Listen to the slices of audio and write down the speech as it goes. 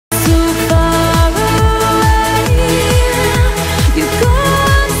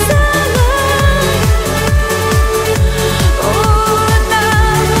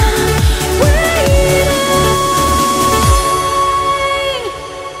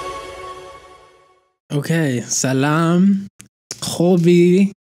Okay, salam,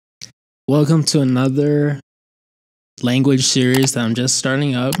 Khobi. Welcome to another language series that I'm just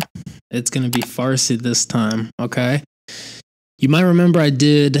starting up. It's going to be Farsi this time, okay? You might remember I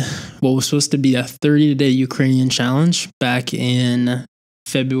did what was supposed to be a 30-day Ukrainian challenge back in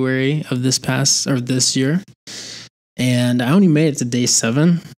February of this year. And I only made it to day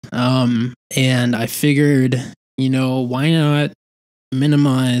 7. And I figured, why not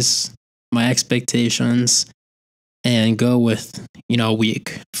minimize my expectations and go with, a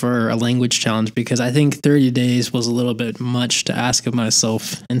week for a language challenge, because I think 30 days was a little bit much to ask of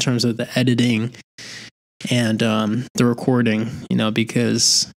myself in terms of the editing and the recording,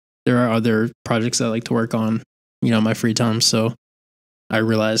 because there are other projects I like to work on, my free time. So I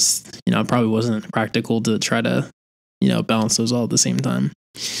realized, it probably wasn't practical to try to, balance those all at the same time.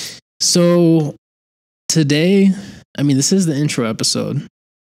 So today, this is the intro episode.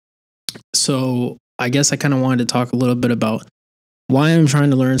 So I guess I kind of wanted to talk a little bit about why I'm trying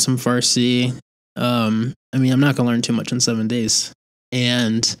to learn some Farsi. I'm not going to learn too much in 7 days,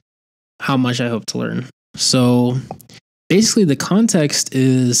 and how much I hope to learn. So basically the context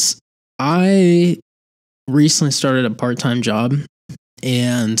is I recently started a part-time job,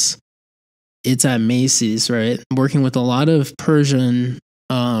 and it's at Macy's, right? Working with a lot of Persian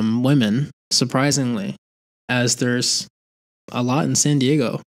women, surprisingly, as there's a lot in San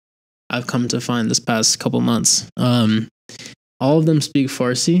Diego. I've come to find this past couple months. All of them speak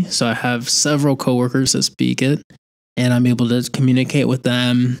Farsi, so I have several coworkers that speak it, and I'm able to communicate with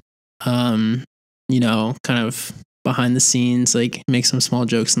them, kind of behind the scenes, like make some small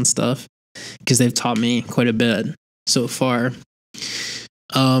jokes and stuff, because they've taught me quite a bit so far.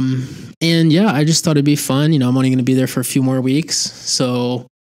 And yeah, I just thought it'd be fun. I'm only going to be there for a few more weeks, so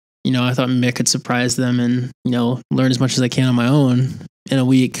I thought maybe I could surprise them and learn as much as I can on my own in a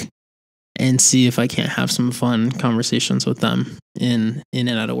week, and see if I can't have some fun conversations with them in and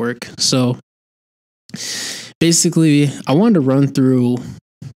out of work. So basically, I wanted to run through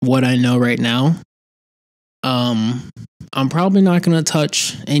what I know right now. I'm probably not going to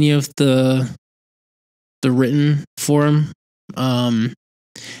touch any of the written form. And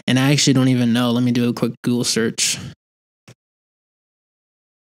I actually don't even know. Let me do a quick Google search.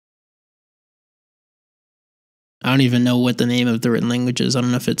 I don't even know what the name of the written language is. I don't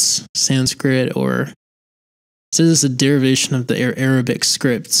know if it's Sanskrit or... It says it's a derivation of the Arabic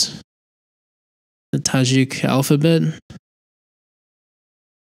script. The Tajik alphabet.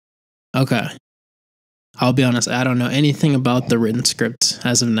 Okay. I'll be honest, I don't know anything about the written script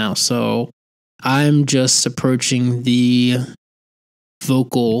as of now. So I'm just approaching the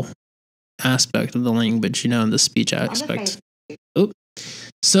vocal aspect of the language, the speech aspect. Oop.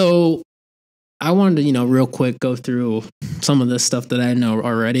 So I wanted to, real quick go through some of this stuff that I know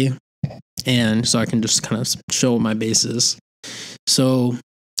already, and so I can just kind of show my bases. So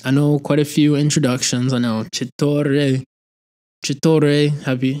I know quite a few introductions. I know Chitore,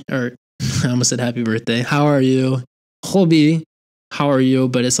 happy, or I almost said happy birthday. How are you? Khobi, how are you?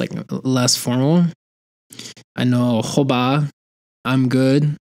 But it's like less formal. I know Khoba, I'm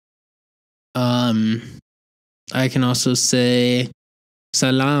good. I can also say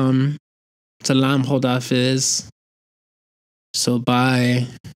Salam Hodafiz. So bye.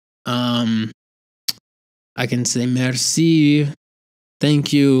 I can say merci,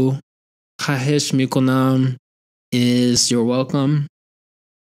 thank you. Khahish mikonam is you're welcome.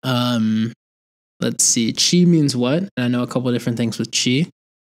 Let's see. Chi means what? And I know a couple of different things with chi.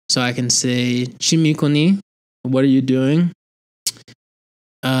 So I can say chi mikoni. What are you doing?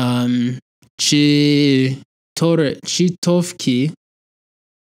 Chi tovki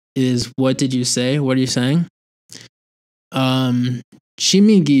is what did you say? What are you saying?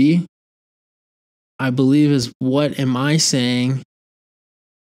 Chimigi, I believe, is what am I saying?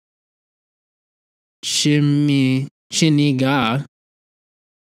 Chiniga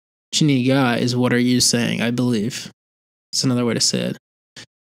is what are you saying, I believe. It's another way to say it.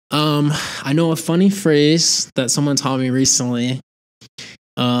 I know a funny phrase that someone taught me recently,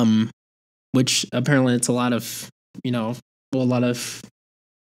 which apparently it's a lot of,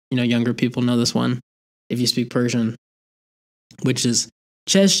 younger people know this one if you speak Persian, which is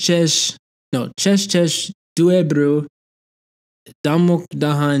chesh duebru damuk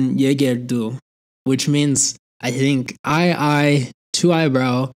dahan yegerdu, which means, I think, eye, 2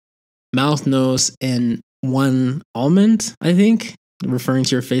 eyebrow, mouth, nose, and 1 almond, I think, referring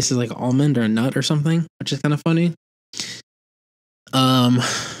to your face as like almond or a nut or something, which is kind of funny.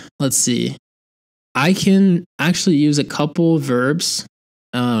 Let's see. I can actually use a couple verbs.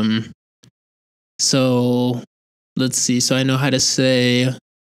 So let's see. So I know how to say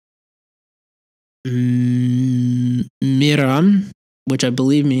Miram, which I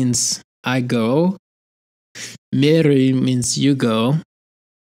believe means I go. Miri means you go.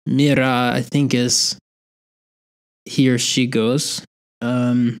 Mira, I think, is he or she goes.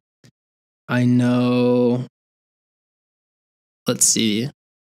 I know, let's see.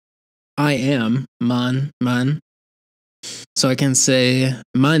 I am man. So I can say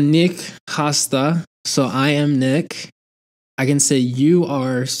man Nick hasta. So I am Nick. I can say you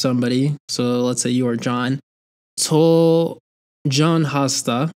are somebody. So let's say you are John. To John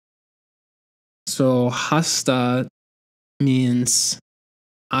hasta. So hasta means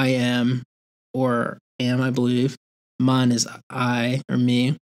I am or am, I believe. Man is I or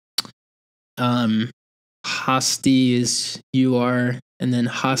me. Hasti is you are, and then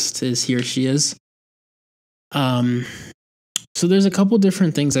hast is he or she is. So there's a couple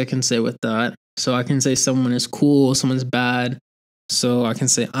different things I can say with that. So I can say someone is cool, someone's bad. So I can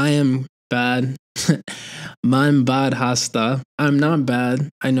say I am bad. Man bad hasta. I'm not bad.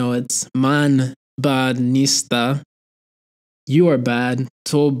 I know it's man bad nista. You are bad.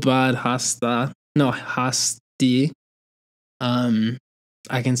 To bad hasta. No, hasti.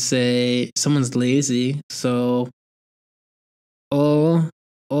 I can say someone's lazy. So oh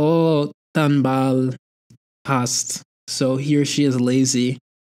tanbal hast. So he or she is lazy.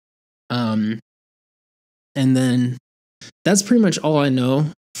 And then that's pretty much all I know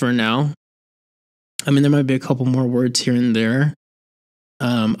for now. I mean, there might be a couple more words here and there.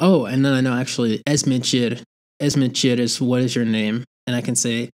 Oh, and then I know actually Esmechir. Esmechir is what is your name? And I can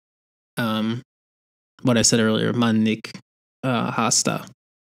say what I said earlier, Manik Hasta.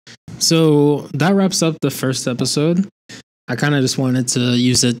 So that wraps up the first episode. I kind of just wanted to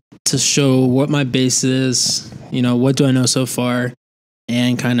use it to show what my base is, what do I know so far,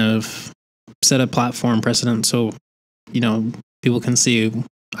 and kind of set a platform precedent so, people can see,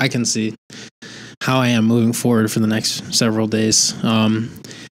 I can see how I am moving forward for the next several days.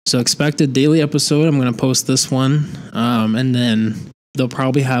 So expect a daily episode. I'm going to post this one. And then they'll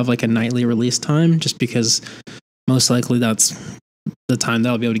probably have like a nightly release time just because most likely that's the time that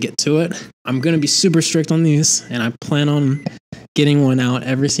I'll be able to get to it. I'm going to be super strict on these and I plan on getting one out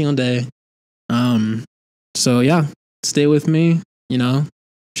every single day. So yeah, stay with me,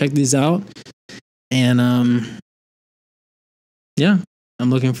 check these out. And yeah, I'm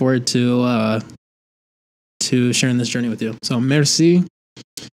looking forward to sharing this journey with you. So merci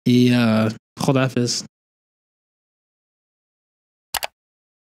et Khodafis.